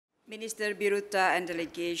Minister Biruta and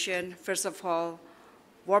delegation, first of all,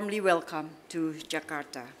 warmly welcome to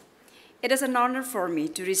Jakarta. It is an honor for me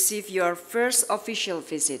to receive your first official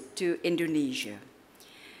visit to Indonesia.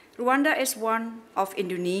 Rwanda is one of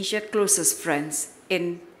Indonesia's closest friends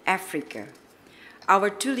in Africa. Our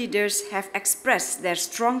two leaders have expressed their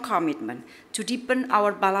strong commitment to deepen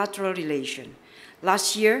our bilateral relation.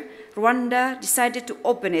 Last year, Rwanda decided to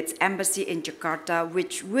open its embassy in Jakarta,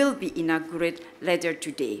 which will be inaugurated later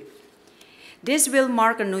today. This will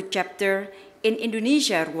mark a new chapter in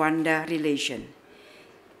Indonesia-Rwanda relation.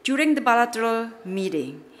 During the bilateral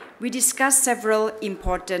meeting, we discussed several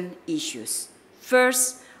important issues.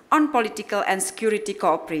 First, on political and security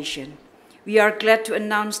cooperation. We are glad to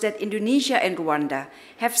announce that Indonesia and Rwanda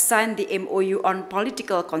have signed the MOU on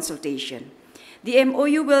political consultation. The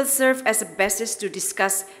MOU will serve as a basis to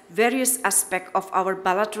discuss various aspects of our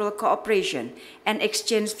bilateral cooperation and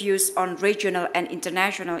exchange views on regional and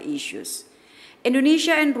international issues.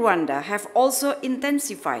 Indonesia and Rwanda have also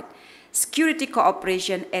intensified security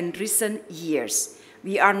cooperation in recent years.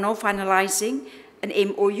 We are now finalizing an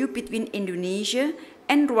MOU between Indonesia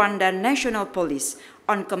and Rwanda National Police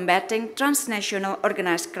on combating transnational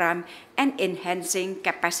organized crime and enhancing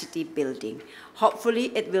capacity building. Hopefully,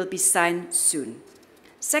 it will be signed soon.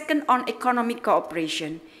 Second, on economic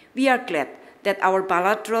cooperation, we are glad that our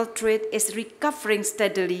bilateral trade is recovering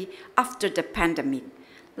steadily after the pandemic.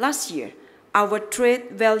 Last year, our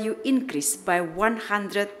trade value increased by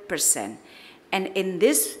 100%, and in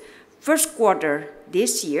this first quarter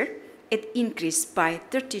this year, it increased by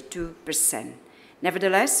 32%.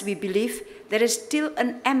 Nevertheless, we believe there is still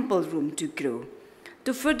an ample room to grow.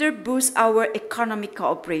 To further boost our economic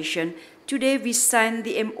cooperation, today we signed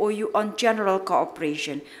the MOU on general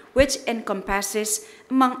cooperation, which encompasses,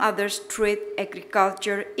 among others, trade,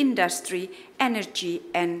 agriculture, industry, energy,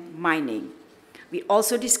 and mining. We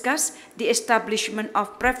also discussed the establishment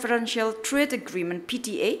of preferential trade agreement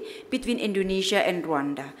PTA between Indonesia and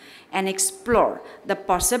Rwanda and explore the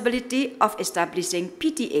possibility of establishing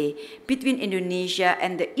PTA between Indonesia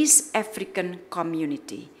and the East African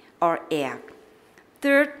Community, or EAC.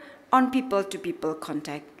 Third, on people-to-people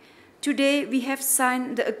contact. Today, we have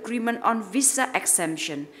signed the agreement on visa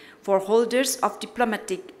exemption for holders of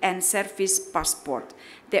diplomatic and service passport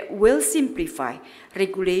that will simplify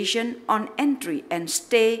regulation on entry and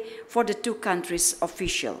stay for the two countries'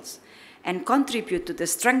 officials and contribute to the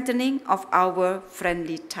strengthening of our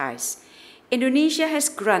friendly ties. Indonesia has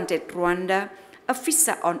granted Rwanda a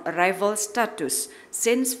visa on arrival status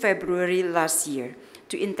since February last year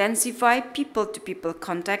to intensify people-to-people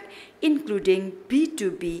contact, including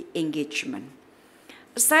B2B engagement.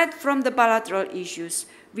 Aside from the bilateral issues,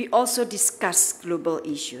 we also discuss global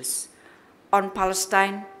issues. On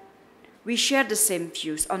Palestine, we share the same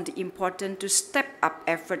views on the importance to step up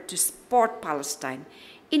effort to support Palestine,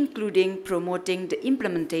 including promoting the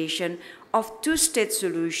implementation of two-state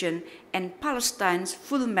solution and Palestine's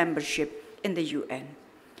full membership in the UN.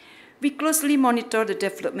 We closely monitor the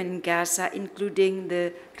development in Gaza, including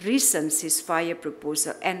the recent ceasefire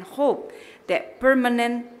proposal, and hope that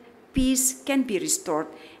permanent peace can be restored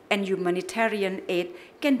and humanitarian aid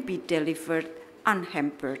can be delivered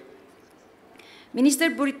unhampered. Minister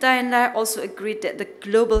Biruta and I also agreed that the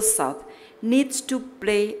Global South needs to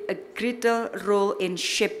play a greater role in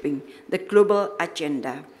shaping the global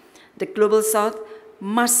agenda. The Global South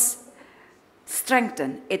must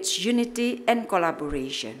strengthen its unity and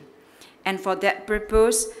collaboration. And for that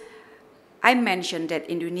purpose, I mentioned that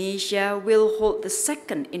Indonesia will hold the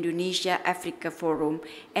second Indonesia-Africa Forum,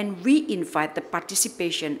 and we invite the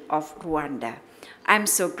participation of Rwanda. I'm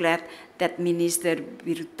so glad that Minister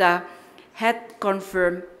Biruta had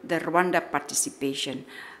confirmed the Rwanda participation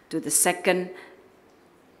to the second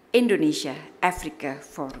Indonesia-Africa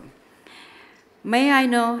Forum. May I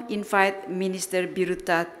now invite Minister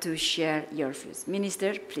Biruta to share your views.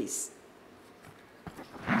 Minister, please.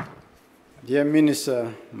 Dear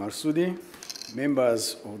Minister Marsudi,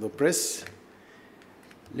 members of the press,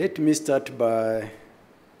 let me start by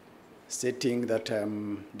stating that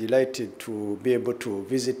I'm delighted to be able to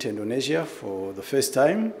visit Indonesia for the first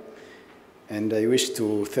time, and I wish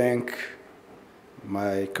to thank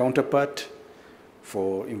my counterpart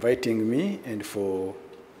for inviting me and for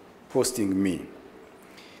hosting me.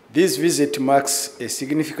 This visit marks a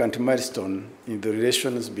significant milestone in the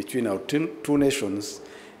relations between our two nations,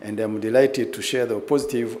 and I'm delighted to share the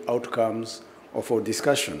positive outcomes of our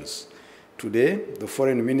discussions. Today, the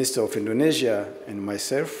Foreign Minister of Indonesia and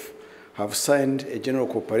myself have signed a general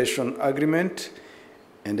cooperation agreement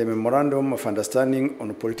and a memorandum of understanding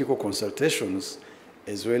on political consultations,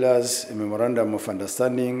 as well as a memorandum of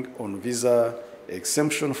understanding on visa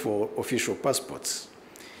exemption for official passports.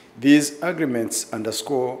 These agreements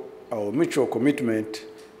underscore our mutual commitment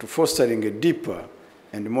to fostering a deeper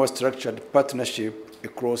and more structured partnership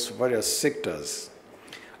across various sectors.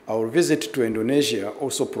 Our visit to Indonesia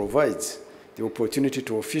also provides the opportunity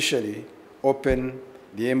to officially open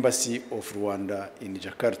the Embassy of Rwanda in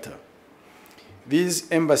Jakarta.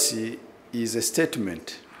 This embassy is a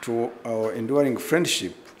statement to our enduring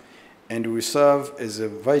friendship and will serve as a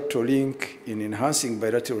vital link in enhancing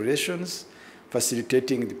bilateral relations,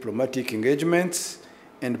 facilitating diplomatic engagements,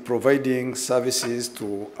 and providing services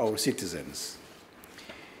to our citizens.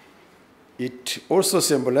 It also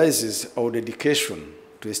symbolizes our dedication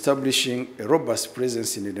to establishing a robust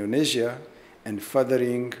presence in Indonesia and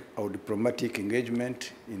furthering our diplomatic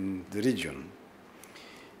engagement in the region.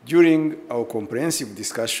 During our comprehensive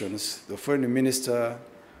discussions, the Foreign Minister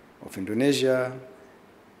of Indonesia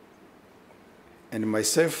and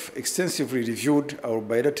myself extensively reviewed our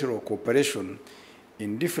bilateral cooperation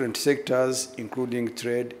in different sectors, including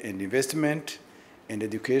trade and investment and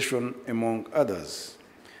education, among others.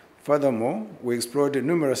 Furthermore, we explored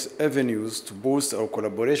numerous avenues to boost our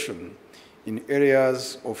collaboration in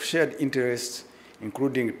areas of shared interest,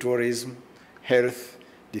 including tourism, health,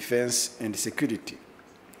 defense, and security.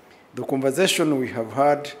 The conversation we have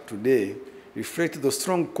had today reflects the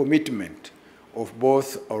strong commitment of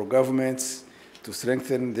both our governments to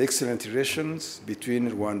strengthen the excellent relations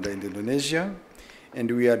between Rwanda and Indonesia, and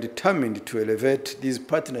we are determined to elevate this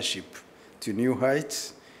partnership to new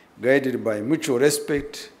heights, guided by mutual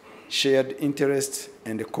respect, shared interests,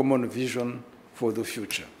 and a common vision for the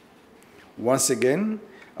future. Once again,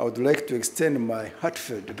 I would like to extend my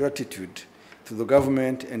heartfelt gratitude to the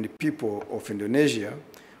government and the people of Indonesia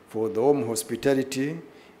for the warm hospitality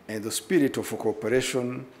and the spirit of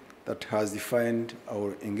cooperation that has defined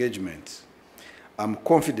our engagement. I'm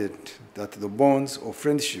confident that the bonds of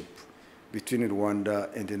friendship between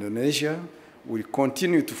Rwanda and Indonesia will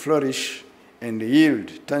continue to flourish and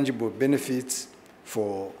yield tangible benefits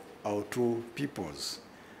for our two peoples.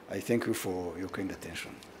 I thank you for your kind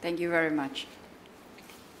attention. Thank you very much.